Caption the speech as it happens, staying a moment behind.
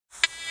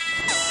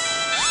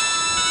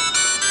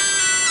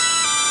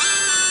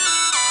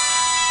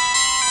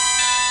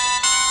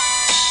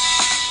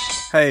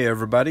Hey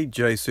everybody,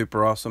 Jay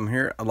Super Awesome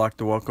here. I'd like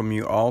to welcome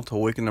you all to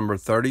week number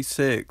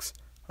 36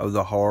 of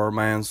the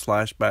TheHORRORman's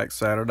SlashBack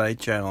Saturday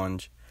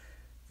Challenge.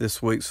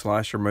 This week's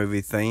slasher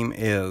movie theme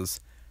is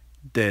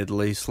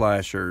Deadly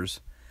Slashers,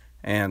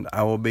 and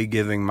I will be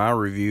giving my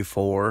review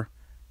for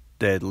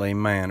Deadly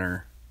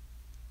Manor.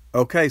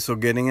 Okay, so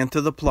getting into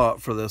the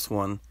plot for this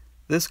one.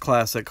 This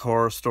classic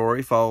horror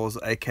story follows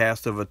a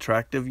cast of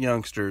attractive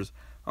youngsters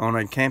on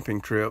a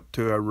camping trip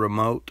to a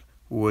remote,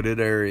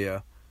 wooded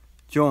area.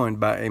 Joined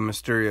by a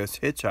mysterious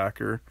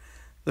hitchhiker,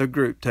 the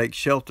group takes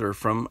shelter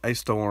from a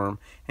storm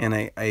in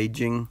an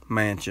aging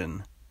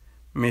mansion.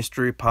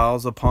 Mystery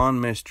piles upon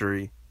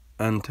mystery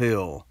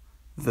until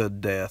the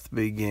death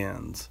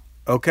begins.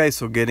 Okay,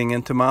 so getting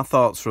into my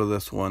thoughts for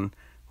this one.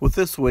 With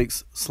this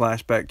week's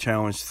SlashBack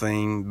Challenge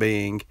theme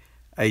being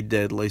a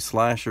deadly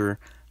slasher,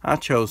 I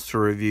chose to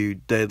review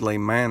Deadly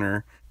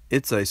Manor.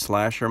 It's a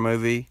slasher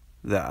movie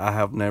that I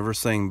have never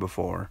seen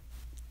before.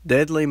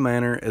 Deadly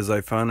Manor is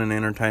a fun and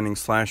entertaining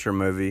slasher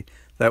movie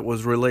that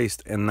was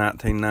released in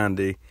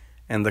 1990,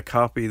 and the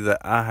copy that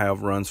I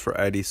have runs for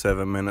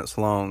 87 minutes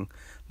long.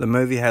 The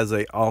movie has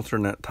an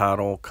alternate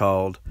title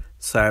called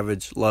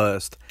Savage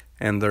Lust,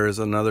 and there is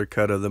another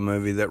cut of the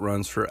movie that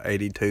runs for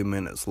 82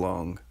 minutes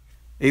long.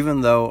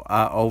 Even though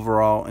I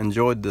overall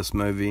enjoyed this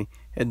movie,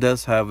 it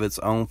does have its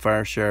own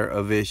fair share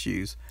of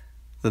issues.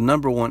 The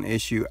number one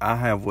issue I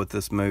have with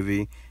this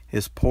movie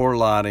is poor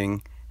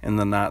lighting in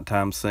the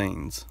nighttime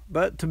scenes.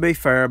 But to be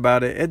fair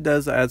about it, it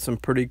does add some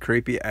pretty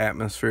creepy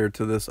atmosphere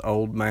to this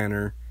old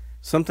manor.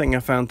 Something I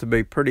found to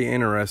be pretty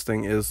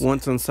interesting is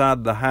once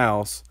inside the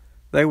house,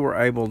 they were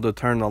able to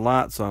turn the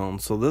lights on,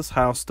 so this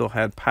house still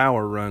had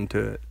power run to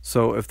it.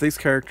 So if these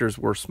characters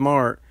were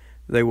smart,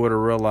 they would have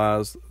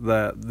realized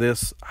that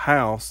this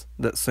house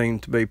that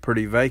seemed to be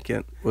pretty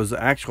vacant was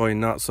actually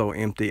not so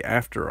empty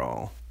after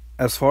all.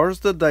 As far as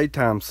the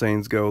daytime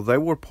scenes go, they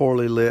were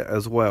poorly lit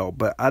as well,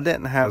 but I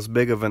didn't have as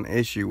big of an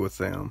issue with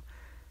them.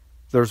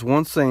 There's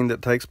one scene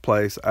that takes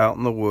place out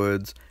in the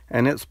woods,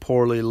 and it's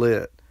poorly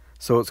lit,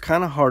 so it's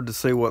kind of hard to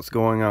see what's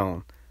going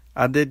on.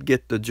 I did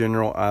get the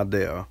general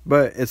idea,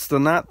 but it's the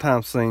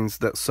nighttime scenes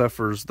that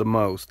suffers the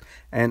most,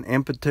 and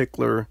in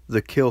particular,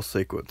 the kill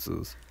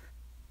sequences.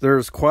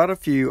 There's quite a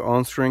few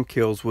on-screen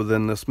kills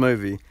within this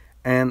movie,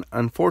 and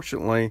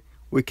unfortunately,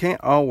 we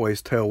can't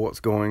always tell what's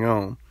going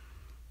on.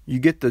 You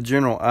get the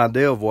general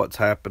idea of what's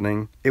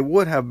happening. It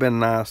would have been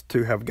nice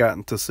to have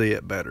gotten to see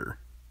it better.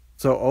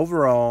 So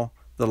overall,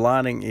 the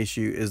lighting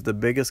issue is the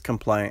biggest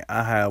complaint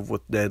I have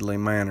with Deadly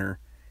Manor.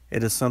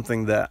 It is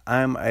something that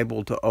I'm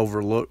able to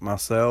overlook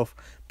myself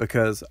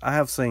because I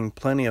have seen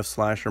plenty of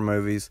slasher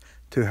movies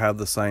to have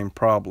the same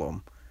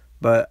problem.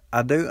 But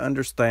I do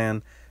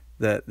understand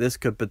that this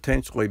could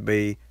potentially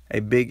be a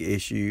big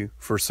issue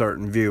for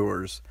certain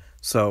viewers.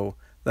 So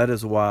that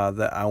is why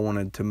that I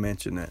wanted to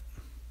mention it.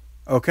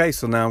 Okay,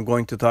 so now I'm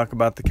going to talk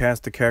about the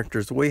cast of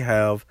characters we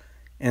have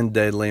in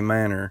Deadly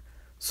Manor.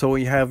 So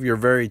we have your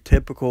very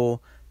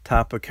typical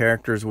type of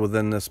characters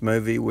within this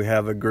movie. We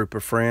have a group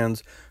of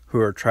friends who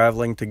are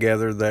traveling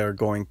together. They are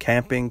going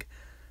camping.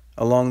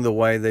 Along the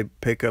way, they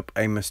pick up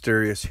a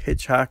mysterious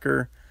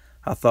hitchhiker.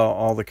 I thought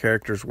all the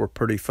characters were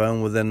pretty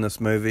fun within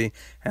this movie,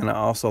 and I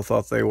also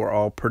thought they were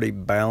all pretty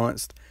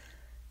balanced.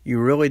 You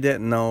really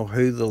didn't know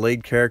who the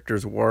lead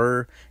characters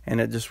were,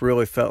 and it just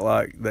really felt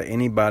like that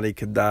anybody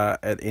could die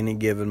at any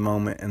given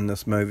moment in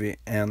this movie,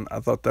 and I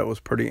thought that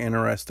was pretty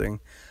interesting.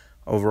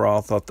 Overall,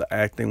 I thought the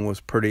acting was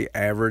pretty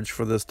average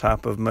for this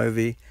type of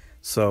movie,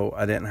 so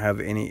I didn't have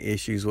any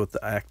issues with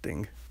the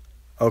acting.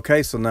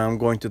 Okay, so now I'm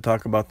going to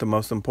talk about the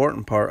most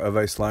important part of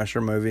a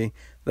slasher movie,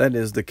 that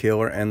is the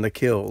killer and the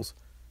kills.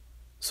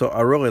 So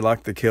I really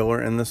like the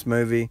killer in this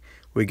movie.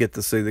 We get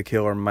to see the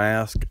killer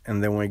masked,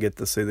 and then we get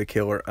to see the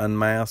killer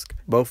unmasked.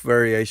 Both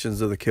variations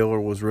of the killer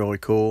was really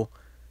cool.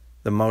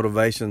 The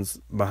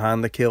motivations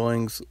behind the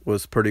killings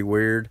was pretty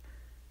weird.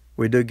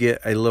 We do get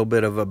a little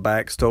bit of a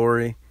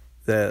backstory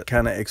that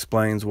kind of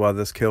explains why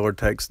this killer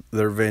takes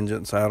their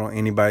vengeance out on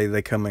anybody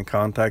they come in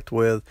contact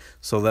with,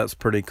 so that's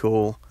pretty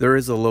cool. There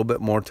is a little bit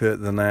more to it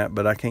than that,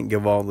 but I can't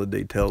give all the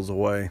details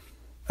away.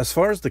 As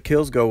far as the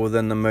kills go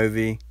within the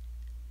movie,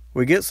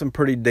 we get some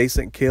pretty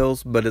decent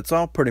kills, but it's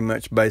all pretty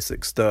much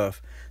basic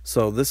stuff.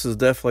 So this is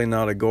definitely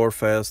not a gore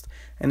fest,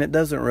 and it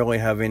doesn't really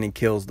have any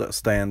kills that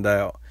stand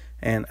out.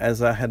 And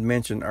as I had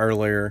mentioned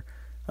earlier,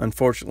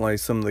 unfortunately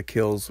some of the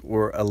kills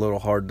were a little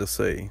hard to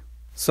see.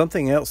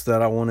 Something else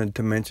that I wanted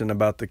to mention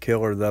about the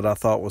killer that I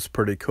thought was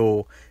pretty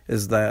cool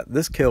is that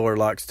this killer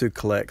likes to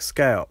collect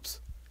scalps.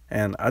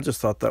 And I just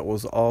thought that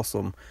was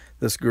awesome.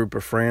 This group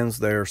of friends,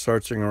 they're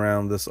searching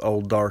around this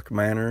old dark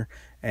manor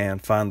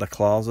and find a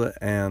closet,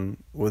 and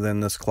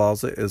within this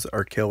closet is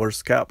our killer's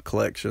scalp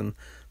collection.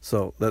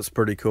 So that's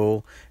pretty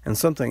cool. And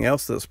something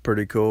else that's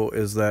pretty cool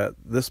is that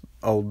this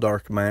old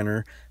dark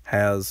manor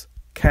has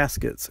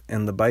caskets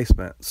in the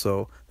basement.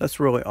 So that's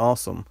really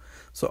awesome.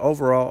 So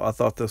overall, I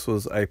thought this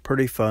was a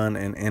pretty fun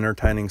and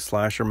entertaining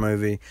slasher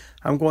movie.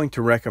 I'm going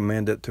to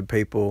recommend it to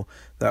people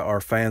that are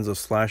fans of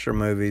slasher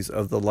movies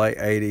of the late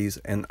 80s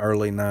and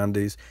early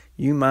 90s.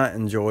 You might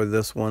enjoy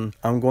this one.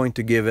 I'm going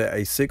to give it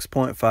a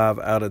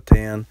 6.5 out of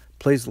 10.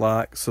 Please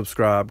like,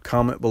 subscribe,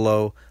 comment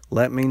below.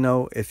 Let me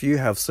know if you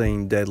have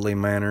seen Deadly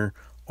Manor,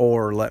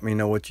 or let me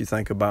know what you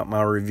think about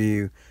my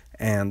review.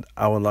 And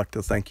I would like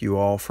to thank you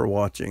all for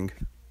watching.